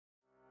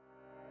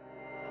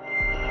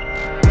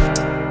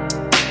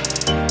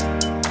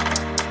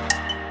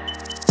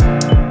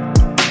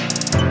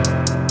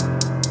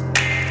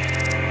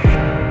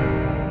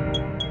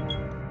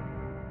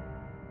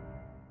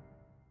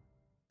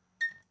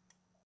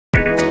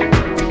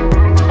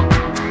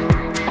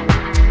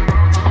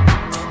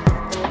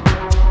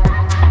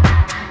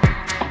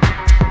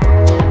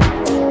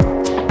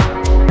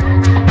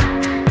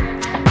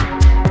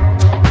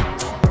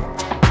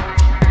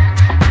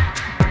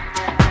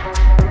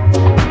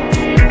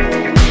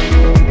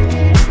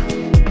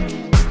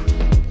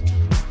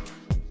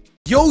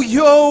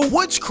Yo,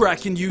 what's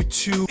cracking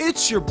YouTube?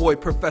 It's your boy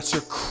Professor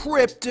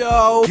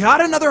Crypto.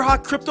 Got another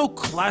hot crypto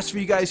class for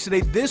you guys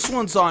today. This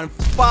one's on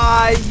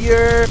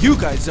fire. You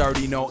guys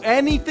already know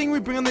anything we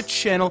bring on the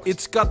channel,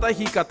 it's got the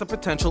heat, got the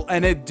potential,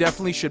 and it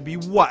definitely should be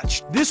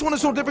watched. This one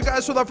is no different,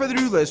 guys, so without further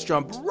ado, let's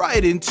jump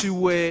right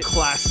into it.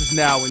 Class is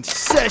now in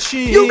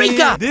session.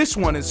 Eureka! This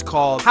one is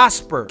called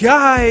Casper.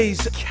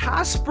 Guys,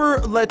 Casper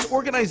lets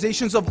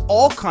organizations of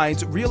all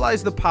kinds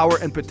realize the power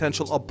and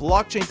potential of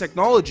blockchain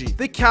technology.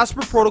 The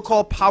Casper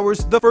Protocol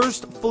powers the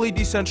first fully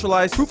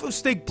decentralized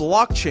proof-of-stake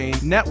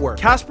blockchain network.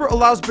 Casper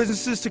allows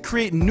businesses to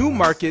create new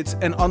markets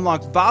and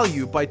unlock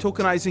value by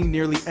tokenizing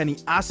nearly any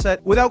asset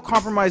without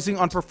compromising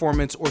on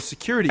performance or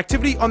security.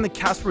 Activity on the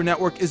Casper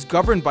network is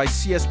governed by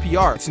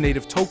CSPR, its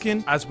native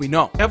token, as we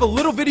know. I have a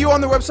little video on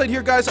the website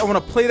here, guys. I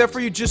want to play that for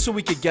you just so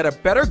we could get a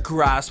better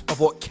grasp of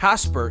what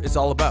Casper is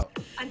all about.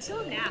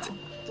 Until now,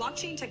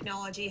 blockchain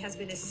technology has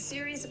been a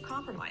series of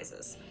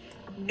compromises.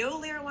 No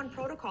Layer 1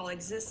 protocol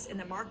exists in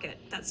the market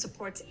that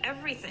supports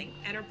everything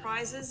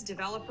enterprises,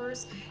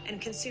 developers,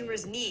 and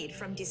consumers need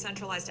from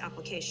decentralized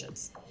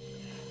applications.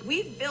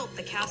 We've built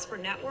the Casper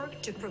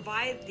Network to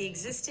provide the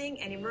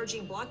existing and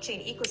emerging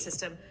blockchain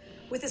ecosystem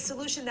with a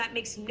solution that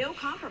makes no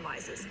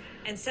compromises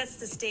and sets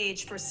the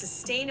stage for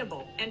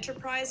sustainable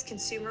enterprise,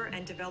 consumer,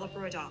 and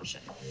developer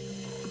adoption.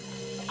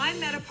 I'm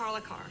Meta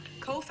Parlikar,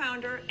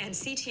 co-founder and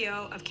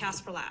CTO of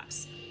Casper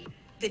Labs,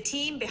 the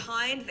team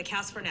behind the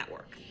Casper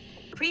Network.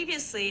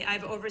 Previously,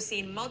 I've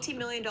overseen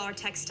multi-million-dollar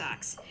tech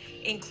stacks,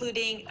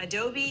 including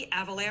Adobe,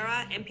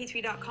 Avalara,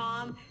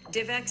 MP3.com,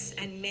 DivX,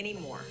 and many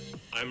more.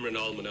 I'm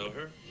Ronald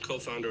Manohar,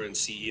 co-founder and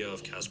CEO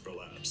of Casper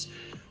Labs.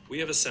 We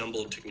have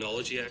assembled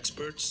technology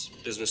experts,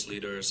 business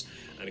leaders,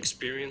 and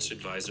experienced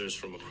advisors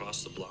from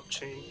across the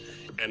blockchain,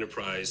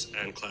 enterprise,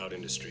 and cloud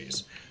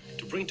industries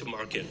to bring to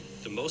market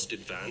the most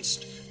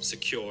advanced,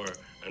 secure,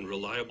 and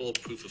reliable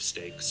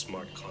proof-of-stake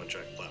smart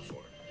contract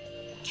platform.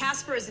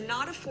 Casper is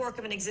not a fork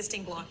of an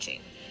existing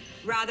blockchain.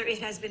 Rather, it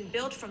has been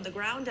built from the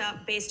ground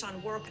up based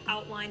on work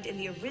outlined in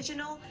the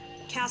original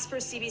Casper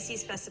Cbc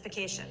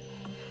Specification.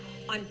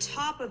 On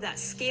top of that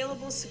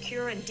scalable,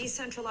 secure, and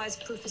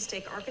decentralized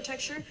proof-of-stake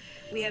architecture,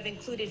 we have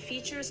included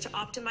features to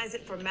optimize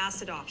it for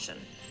mass adoption.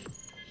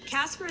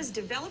 Casper is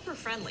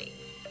developer-friendly.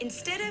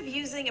 Instead of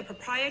using a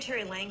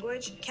proprietary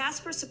language,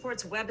 Casper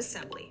supports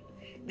WebAssembly.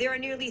 There are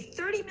nearly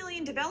 30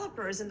 million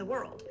developers in the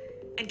world,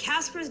 and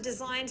Casper is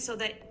designed so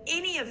that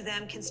any of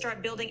them can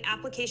start building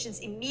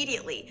applications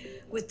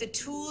immediately with the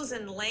tools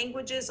and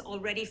languages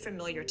already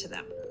familiar to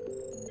them.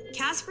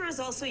 Casper is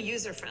also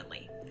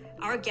user-friendly.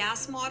 Our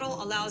gas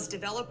model allows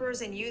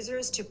developers and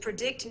users to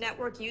predict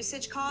network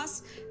usage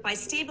costs by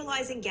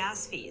stabilizing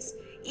gas fees,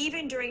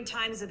 even during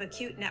times of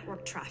acute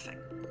network traffic.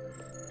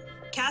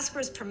 Casper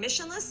is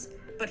permissionless,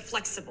 but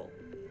flexible.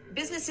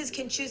 Businesses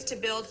can choose to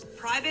build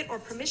private or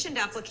permissioned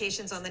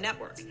applications on the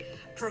network,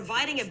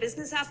 providing a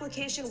business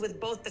application with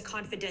both the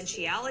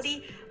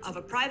confidentiality of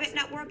a private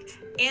network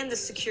and the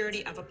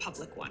security of a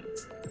public one.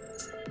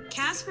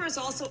 Casper is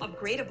also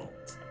upgradable.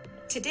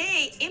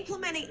 Today,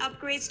 implementing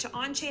upgrades to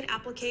on-chain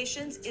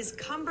applications is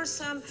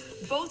cumbersome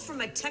both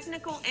from a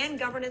technical and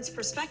governance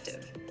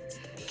perspective.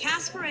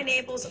 Casper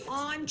enables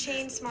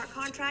on-chain smart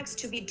contracts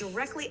to be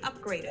directly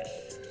upgraded,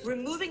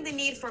 removing the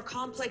need for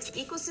complex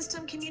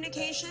ecosystem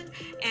communication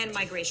and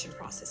migration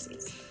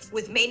processes.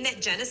 With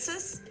Mainnet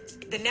Genesis,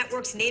 the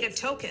network's native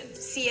token,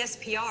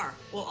 CSPR,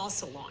 will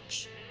also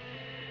launch.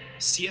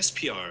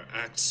 CSPR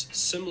acts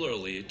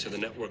similarly to the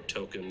network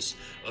tokens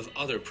of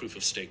other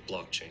proof-of-stake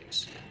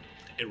blockchains.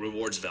 It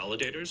rewards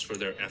validators for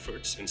their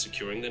efforts in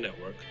securing the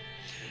network,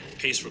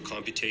 pays for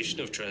computation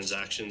of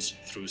transactions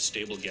through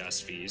stable gas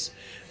fees,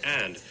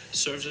 and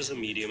serves as a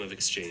medium of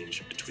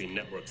exchange between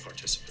network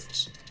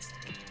participants.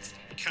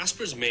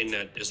 Casper's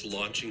mainnet is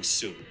launching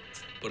soon,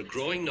 but a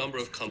growing number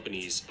of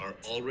companies are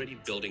already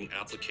building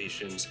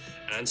applications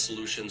and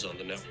solutions on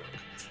the network,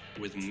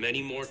 with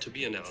many more to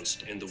be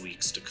announced in the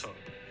weeks to come.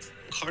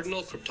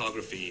 Cardinal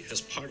Cryptography has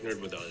partnered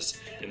with us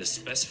in the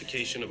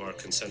specification of our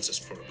consensus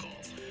protocol,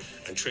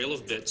 and Trail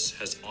of Bits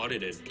has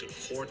audited the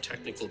core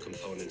technical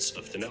components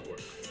of the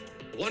network.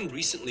 One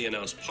recently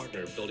announced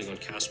partner building on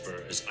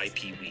Casper is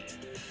IPWE,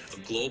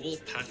 a global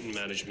patent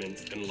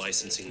management and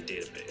licensing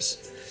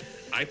database.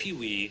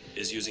 IPWE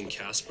is using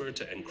Casper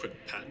to encrypt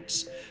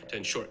patents to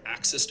ensure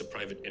access to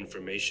private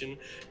information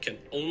can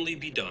only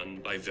be done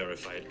by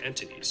verified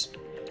entities.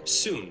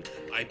 Soon,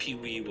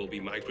 IPWE will be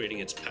migrating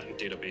its patent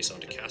database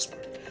onto Casper,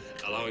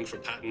 allowing for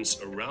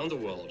patents around the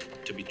world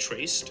to be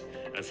traced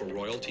and for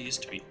royalties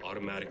to be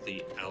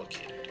automatically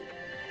allocated.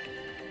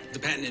 The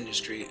patent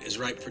industry is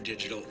ripe for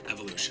digital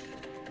evolution.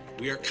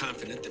 We are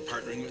confident that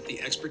partnering with the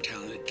expert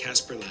talent at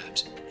Casper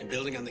Labs and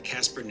building on the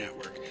Casper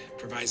Network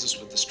provides us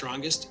with the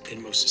strongest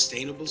and most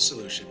sustainable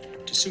solution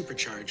to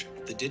supercharge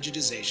the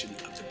digitization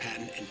of the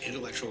patent and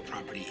intellectual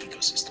property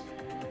ecosystem.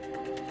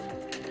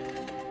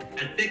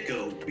 At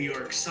BitGo, we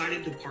are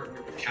excited to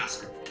partner with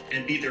Casper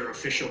and be their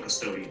official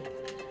custodian.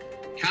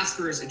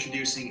 Casper is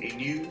introducing a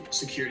new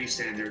security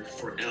standard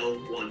for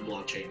L1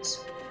 blockchains.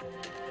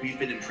 we've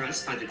been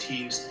impressed by the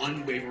team's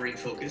unwavering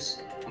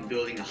focus on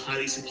building a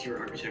highly secure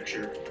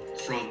architecture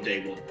from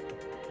day one.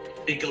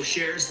 BitGo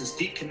shares this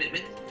deep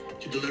commitment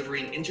to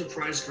delivering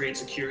enterprise-grade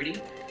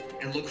security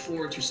and look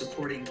forward to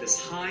supporting this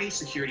high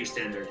security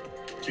standard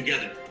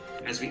together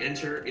as we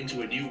enter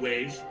into a new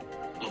wave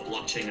of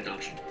blockchain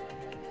adoption.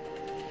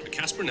 The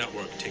Casper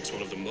Network takes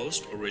one of the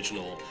most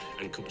original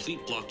and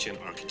complete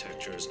blockchain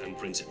architectures and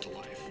brings it to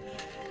life.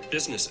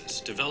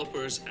 Businesses,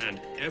 developers,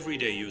 and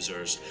everyday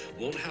users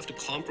won't have to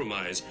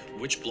compromise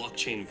which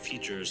blockchain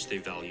features they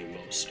value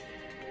most.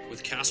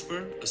 With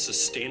Casper, a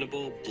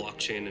sustainable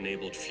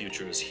blockchain-enabled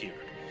future is here.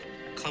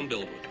 Come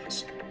build with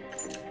us.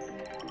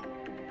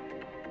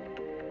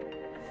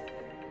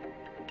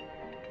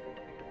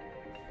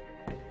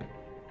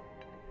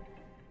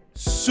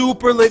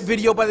 Super lit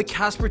video by the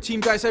Casper team,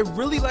 guys. I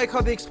really like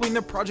how they explain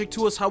their project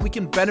to us, how we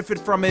can benefit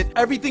from it,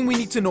 everything we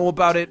need to know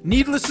about it.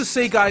 Needless to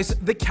say, guys,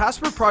 the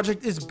Casper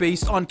project is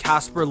based on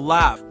Casper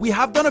Lab. We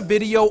have done a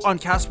video on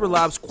Casper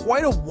Labs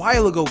quite a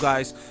while ago,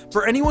 guys.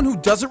 For anyone who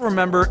doesn't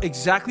remember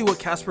exactly what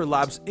Casper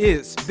Labs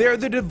is, they're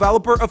the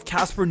developer of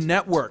Casper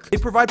Network. They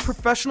provide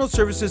professional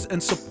services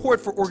and support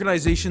for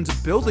organizations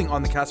building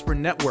on the Casper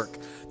Network.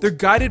 They're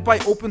guided by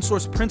open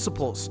source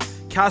principles.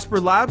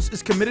 Casper Labs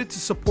is committed to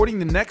supporting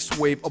the next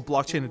wave of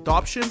blockchain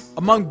adoption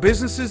among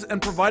businesses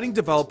and providing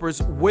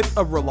developers with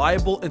a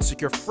reliable and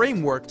secure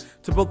framework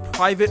to build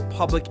private,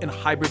 public, and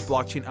hybrid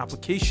blockchain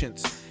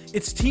applications.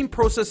 Its team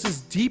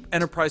processes deep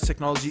enterprise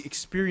technology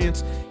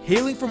experience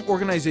hailing from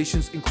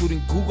organizations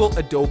including Google,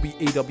 Adobe,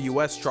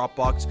 AWS,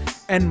 Dropbox,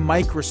 and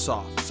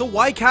Microsoft. So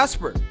why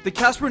Casper? The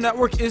Casper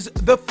Network is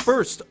the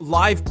first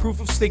live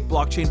proof-of-stake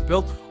blockchain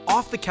built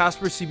off the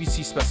Casper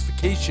Cbc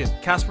Specification.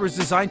 Casper is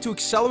designed to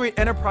accelerate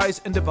enterprise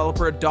and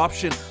developer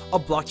adoption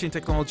of blockchain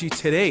technology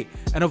today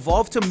and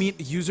evolve to meet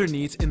user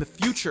needs in the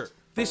future.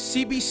 This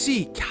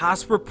CBC,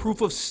 Casper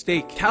Proof of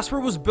Stake. Casper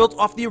was built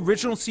off the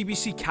original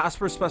CBC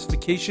Casper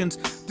specifications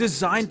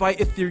designed by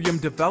Ethereum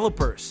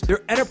developers.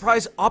 They're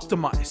enterprise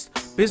optimized.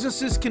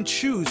 Businesses can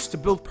choose to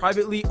build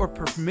privately or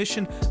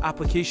permission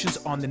applications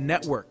on the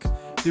network.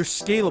 They're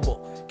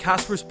scalable.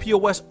 Casper's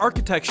POS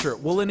architecture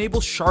will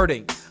enable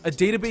sharding, a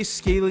database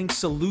scaling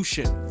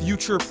solution,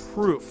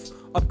 future-proof.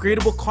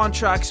 Upgradable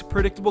contracts,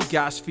 predictable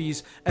gas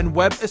fees, and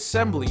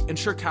WebAssembly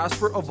ensure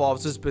Casper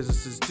evolves as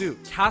businesses do.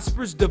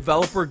 Casper's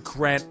Developer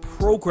Grant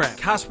Program.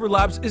 Casper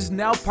Labs is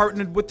now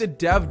partnered with the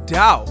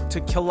DevDAO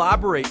to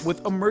collaborate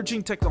with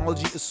Emerging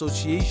Technology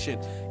Association,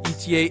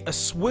 ETA, a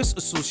Swiss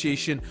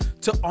association,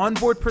 to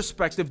onboard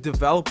prospective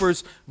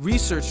developers,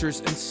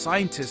 researchers, and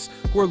scientists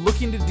who are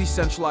looking to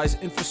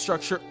decentralize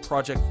infrastructure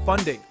project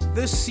funding.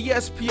 The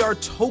CSPR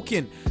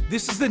token.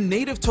 This is the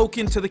native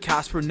token to the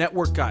Casper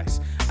Network, guys.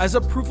 As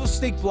a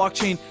proof-of-stake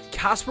blockchain,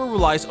 Casper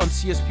relies on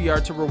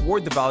CSPR to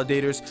reward the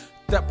validators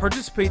that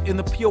participate in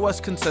the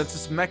POS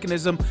consensus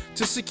mechanism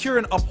to secure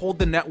and uphold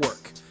the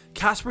network.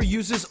 Casper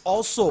users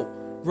also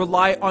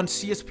rely on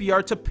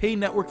CSPR to pay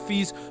network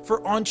fees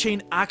for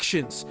on-chain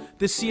actions.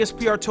 The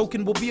CSPR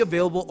token will be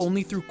available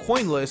only through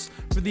CoinList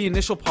for the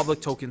initial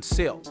public token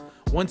sale.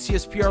 Once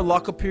CSPR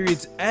lockup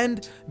periods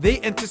end,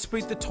 they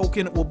anticipate the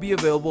token will be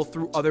available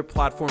through other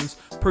platforms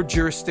per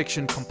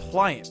jurisdiction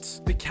compliance.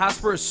 The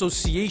Casper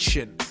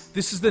Association.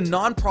 This is the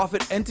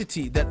non-profit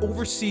entity that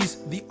oversees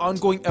the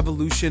ongoing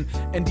evolution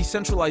and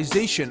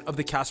decentralization of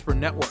the Casper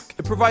Network.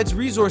 It provides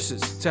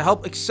resources to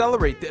help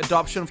accelerate the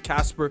adoption of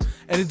Casper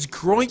and its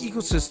growing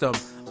ecosystem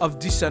of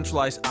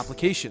decentralized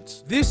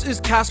applications. This is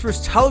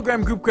Casper's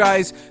Telegram group,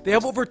 guys. They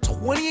have over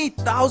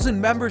 28,000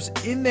 members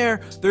in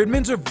there. Their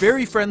admins are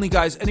very friendly,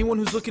 guys. Anyone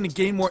who's looking to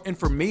gain more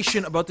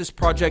information about this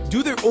project,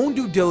 do their own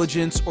due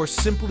diligence, or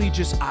simply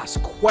just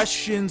ask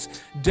questions,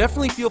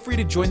 definitely feel free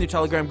to join their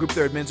Telegram group.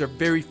 Their admins are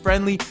very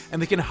friendly and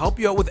they can help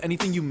you out with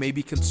anything you may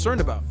be concerned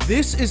about.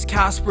 This is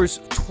Casper's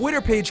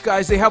Twitter page,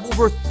 guys. They have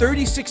over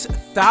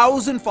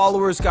 36,000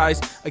 followers, guys.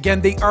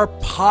 Again, they are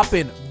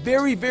popping.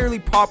 Very, very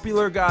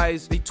popular,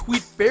 guys. They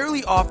tweet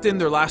fairly often.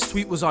 Their last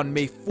tweet was on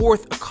May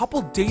 4th, a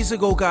couple days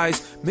ago,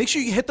 guys. Make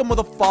sure you hit them with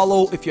a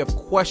follow if you have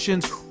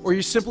questions or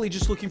you're simply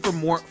just looking for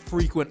more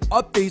frequent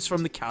updates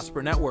from the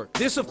Casper Network.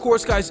 This, of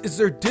course, guys, is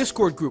their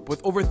Discord group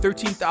with over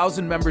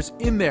 13,000 members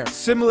in there.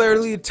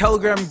 Similarly, a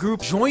Telegram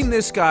group. Join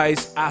this,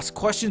 guys. Ask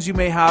questions you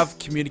may have,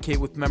 communicate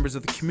with members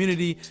of the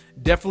community.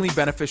 Definitely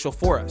beneficial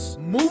for us.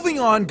 Moving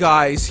on,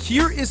 guys,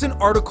 here is an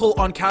article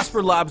on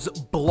Casper Labs'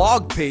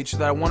 blog page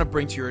that I want to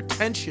bring to your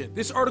attention.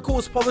 This article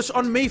was published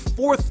on May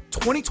 4th,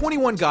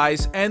 2021,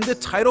 guys, and the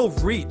title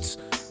reads,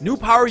 New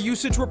power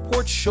usage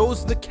report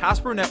shows the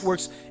Casper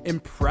Network's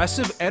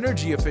impressive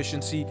energy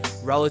efficiency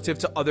relative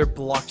to other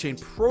blockchain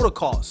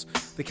protocols.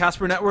 The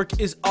Casper Network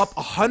is up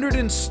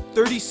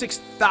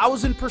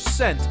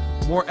 136,000%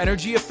 more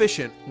energy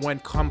efficient when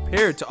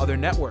compared to other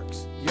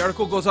networks. The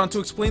article goes on to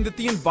explain that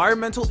the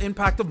environmental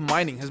impact of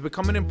mining has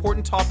become an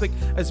important topic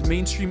as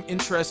mainstream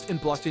interest in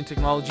blockchain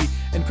technology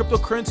and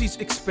cryptocurrencies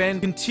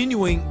expand,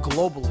 continuing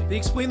globally. They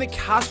explain that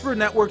Casper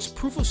Network's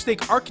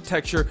proof-of-stake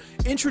architecture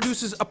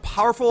introduces a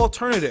powerful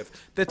alternative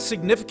that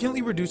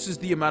significantly reduces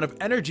the amount of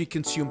energy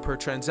consumed per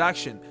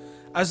transaction.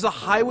 As the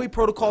Highway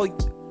Protocol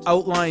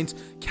outlines,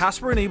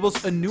 Casper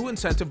enables a new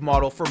incentive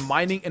model for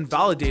mining and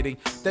validating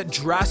that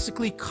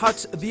drastically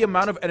cuts the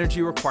amount of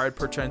energy required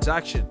per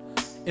transaction.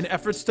 In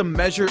efforts to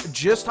measure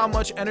just how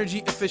much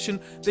energy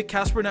efficient the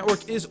Casper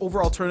network is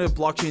over alternative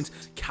blockchains,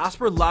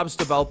 Casper Labs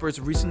developers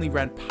recently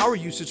ran power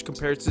usage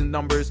comparison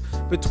numbers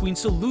between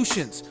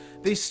solutions.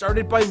 They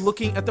started by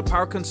looking at the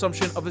power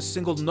consumption of a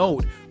single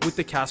node with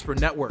the Casper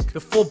network. The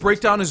full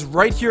breakdown is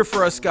right here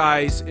for us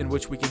guys, in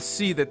which we can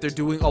see that they're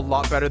doing a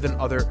lot better than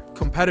other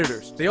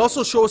competitors. They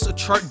also show us a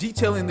chart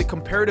detailing the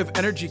comparative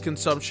energy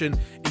consumption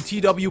in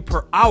TW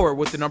per hour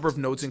with the number of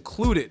nodes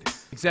included.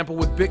 Example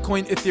with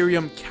Bitcoin,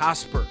 Ethereum,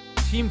 Casper.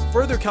 Team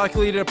further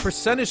calculated a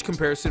percentage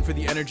comparison for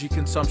the energy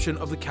consumption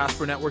of the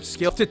Casper network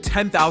scale to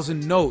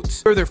 10,000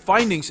 nodes. Further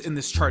findings in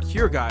this chart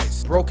here,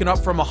 guys, broken up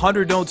from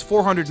 100 nodes,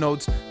 400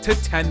 nodes to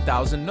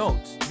 10,000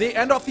 nodes. They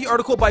end off the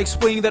article by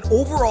explaining that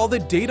overall the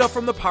data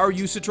from the power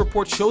usage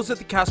report shows that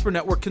the Casper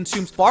network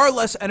consumes far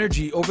less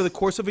energy over the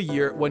course of a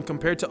year when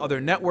compared to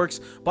other networks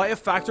by a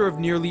factor of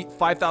nearly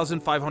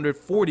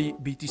 5,540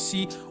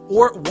 BTC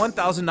or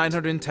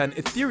 1,910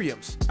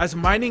 Ethereums. As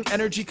mining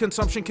energy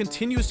consumption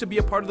continues to be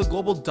a part of the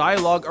global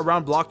dialogue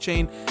around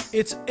blockchain,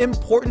 it's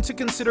important to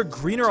consider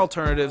greener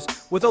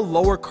alternatives with a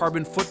lower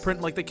carbon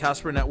footprint like the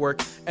Casper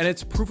network and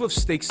its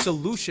proof-of-stake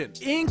solution.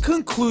 In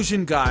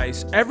conclusion,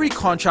 guys, every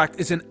contract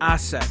is an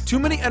asset. Too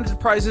many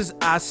enterprises'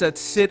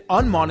 assets sit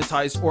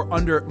unmonetized or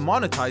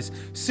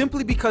under-monetized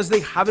simply because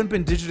they haven't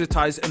been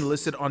digitized and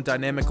listed on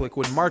dynamic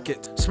liquid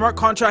markets. Smart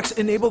contracts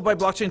enabled by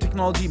blockchain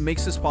technology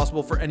makes this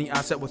possible for any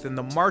asset within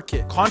the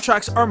market.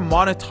 Contracts are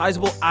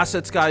monetizable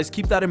assets, guys.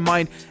 Keep that in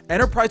mind.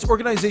 Enterprise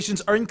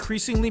organizations are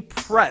increasingly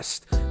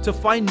pressed to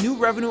find new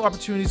revenue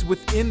opportunities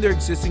within their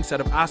existing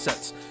set of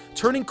assets.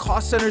 Turning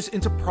cost centers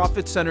into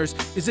profit centers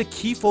is a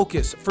key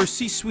focus for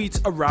C-suites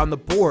around the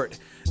board.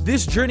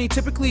 This journey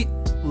typically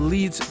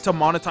leads to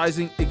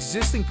monetizing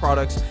existing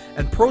products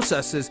and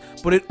processes,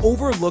 but it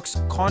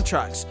overlooks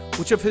contracts,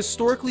 which have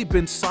historically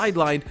been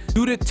sidelined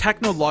due to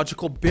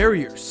technological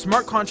barriers.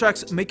 Smart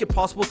contracts make it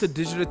possible to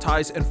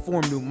digitize and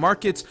form new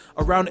markets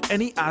around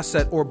any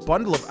asset or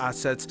bundle of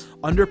assets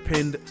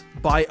underpinned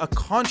by a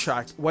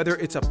contract, whether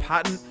it's a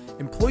patent,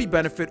 employee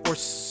benefit, or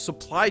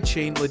supply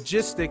chain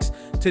logistics,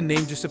 to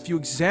name just a few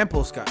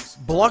examples, guys.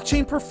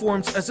 Blockchain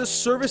performs as a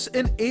service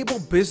enable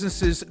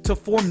businesses to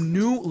form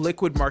new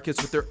liquid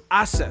markets with their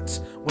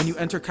assets. When you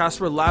enter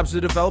Casper Labs, the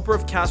developer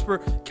of Casper,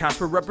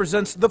 Casper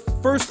represents the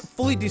first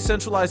fully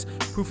decentralized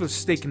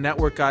proof-of-stake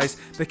network, guys,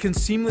 that can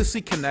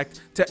seamlessly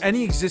connect to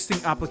any existing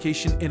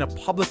application in a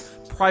public,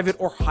 private,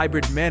 or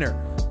hybrid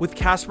manner. With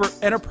Casper,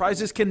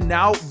 enterprises can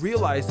now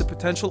realize the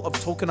potential of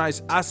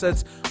tokenized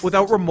assets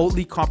without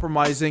remotely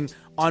compromising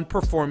on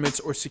performance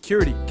or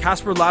security.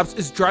 Casper Labs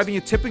is driving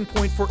a tipping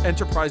point for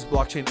enterprise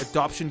blockchain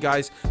adoption,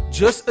 guys.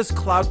 Just as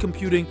cloud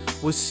computing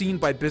was seen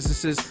by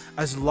businesses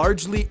as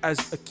largely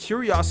as a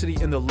curiosity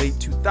in the late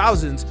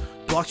 2000s,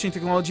 blockchain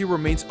technology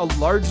remains a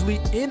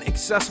largely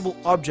inaccessible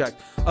object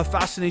of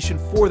fascination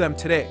for them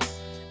today.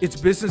 Its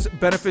business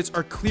benefits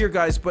are clear,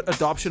 guys, but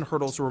adoption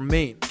hurdles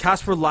remain.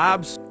 Casper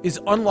Labs is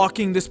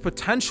unlocking this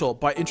potential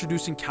by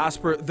introducing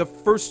Casper, the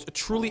first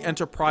truly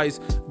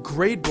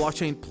enterprise-grade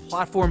blockchain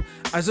platform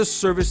as a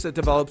service that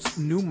develops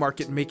new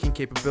market-making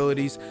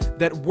capabilities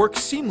that work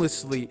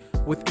seamlessly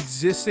with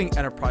existing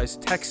enterprise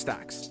tech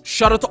stacks.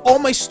 Shout out to all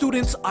my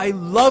students. I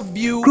love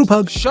you. Group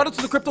hug. Shout out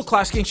to the Crypto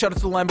Class Gang. Shout out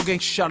to the Lambo Gang.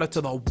 Shout out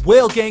to the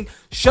Whale Gang.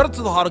 Shout out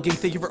to the Hodl Gang.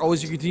 Thank you for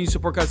always your continued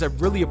support, guys. I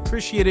really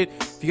appreciate it.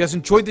 If you guys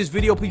enjoyed this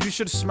video, please be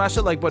sure to smash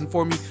that like button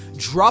for me.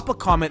 Drop a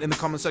comment in the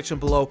comment section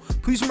below.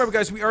 Please remember,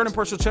 guys, we are an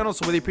impartial channel,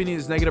 so whether your opinion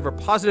is negative or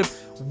positive,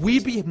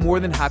 we'd be more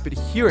than happy to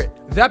hear it.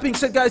 That being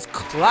said, guys,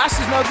 class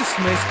is now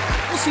dismissed.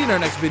 We'll see you in our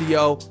next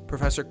video.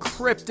 Professor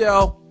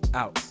Crypto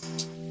out.